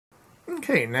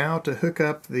Okay, now to hook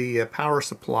up the power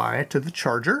supply to the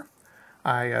charger,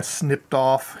 I snipped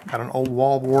off, got an old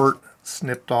wall wart,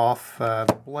 snipped off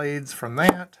the blades from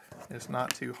that. It's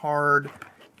not too hard.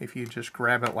 If you just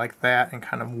grab it like that and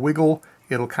kind of wiggle,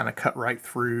 it'll kind of cut right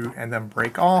through and then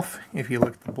break off. If you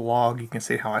look at the blog, you can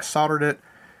see how I soldered it.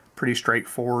 Pretty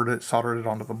straightforward. It soldered it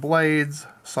onto the blades,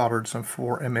 soldered some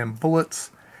 4mm bullets,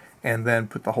 and then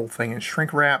put the whole thing in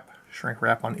shrink wrap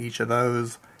on each of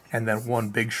those, and then one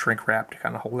big shrink wrap to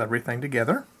kind of hold everything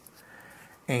together.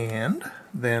 And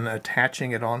then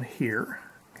attaching it on here.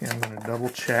 Okay, I'm going to double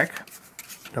check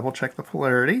the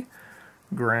polarity.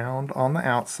 Ground on the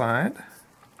outside,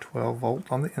 12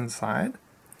 volt on the inside,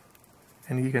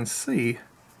 and you can see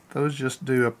those just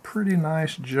do a pretty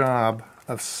nice job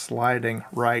of sliding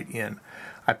right in.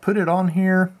 I put it on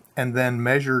here and then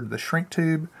measured the shrink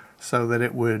tube so that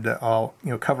it would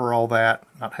cover all that,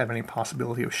 not have any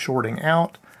possibility of shorting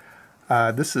out.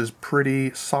 This is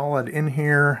pretty solid in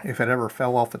here. If it ever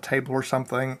fell off the table or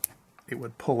something, it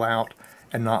would pull out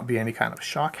and not be any kind of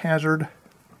shock hazard.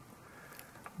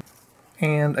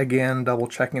 And again, double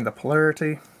checking the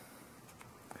polarity,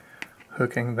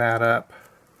 hooking that up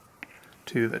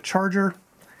to the charger,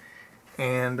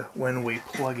 and when we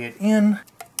plug it in,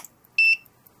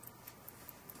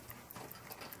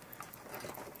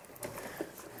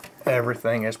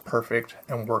 everything is perfect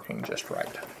and working just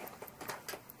right.